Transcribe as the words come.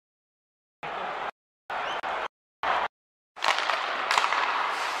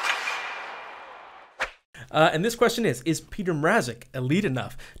And this question is Petr Mrazek elite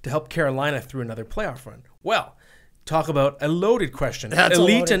enough to help Carolina through another playoff run? Well, talk about a loaded question. That's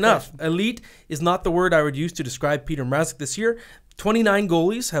elite a loaded enough. question. Elite is not the word I would use to describe Petr Mrazek this year. 29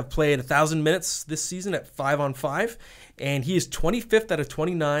 goalies have played 1,000 minutes this season at 5-on-5, and he is 25th out of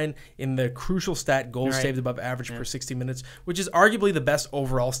 29 in the crucial stat goals saved above average per 60 minutes, which is arguably the best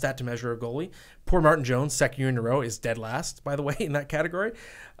overall stat to measure a goalie. Poor Martin Jones, second year in a row, is dead last, by the way, in that category.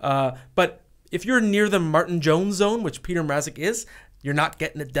 But if you're near the Martin Jones zone, which Petr Mrazek is, you're not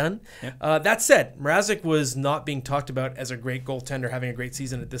getting it done. Yeah. That said, Mrazek was not being talked about as a great goaltender having a great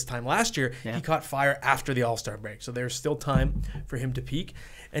season at this time last year. Yeah. He caught fire after the All-Star break, so there's still time for him to peak.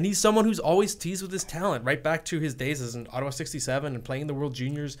 And he's someone who's always teased with his talent, right back to his days as an Ottawa 67 and playing the World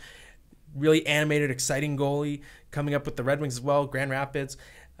Juniors. Really animated, exciting goalie, coming up with the Red Wings as well, Grand Rapids.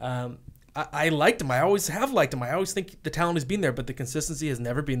 I liked him. I always have liked him. I always think the talent has been there, but the consistency has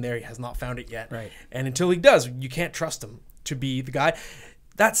never been there. He has not found it yet. Right. And until he does, you can't trust him to be the guy.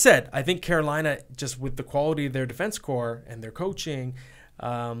 That said, I think Carolina, just with the quality of their defense core and their coaching,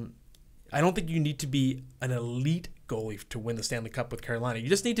 I don't think you need to be an elite goalie to win the Stanley Cup with Carolina. You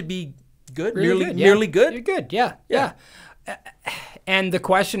just need to be good, really nearly good. You're good, yeah. And the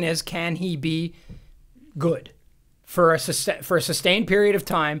question is, can he be good for a sustained period of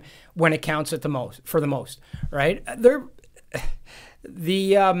time when it counts at the most, right? I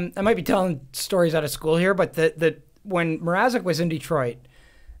might be telling stories out of school here, but when Mrazek was in Detroit,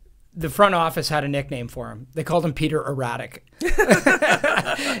 the front office had a nickname for him. They called him Peter Erratic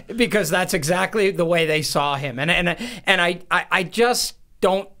because that's exactly the way they saw him. And I just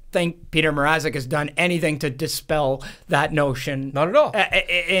don't think Petr Mrazek has done anything to dispel that notion. Not at all.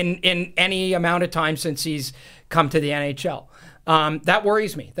 In any amount of time since he's come to the NHL. That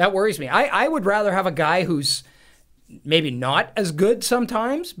worries me. I would rather have a guy who's maybe not as good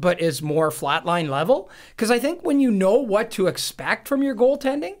sometimes, but is more flatline level. Because I think when you know what to expect from your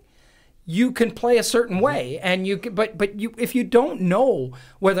goaltending, you can play a certain way, and if you don't know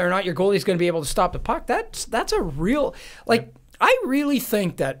whether or not your goalie is going to be able to stop the puck, that's a real I really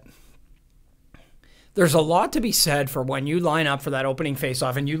think that there's a lot to be said for when you line up for that opening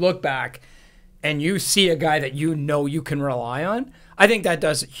faceoff and you look back and you see a guy that you know you can rely on. I think that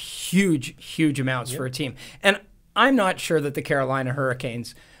does huge amounts for a team, and I'm not sure that the Carolina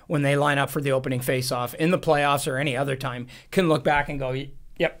Hurricanes, when they line up for the opening faceoff in the playoffs or any other time, can look back and go,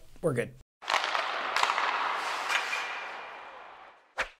 "Yep, we're good."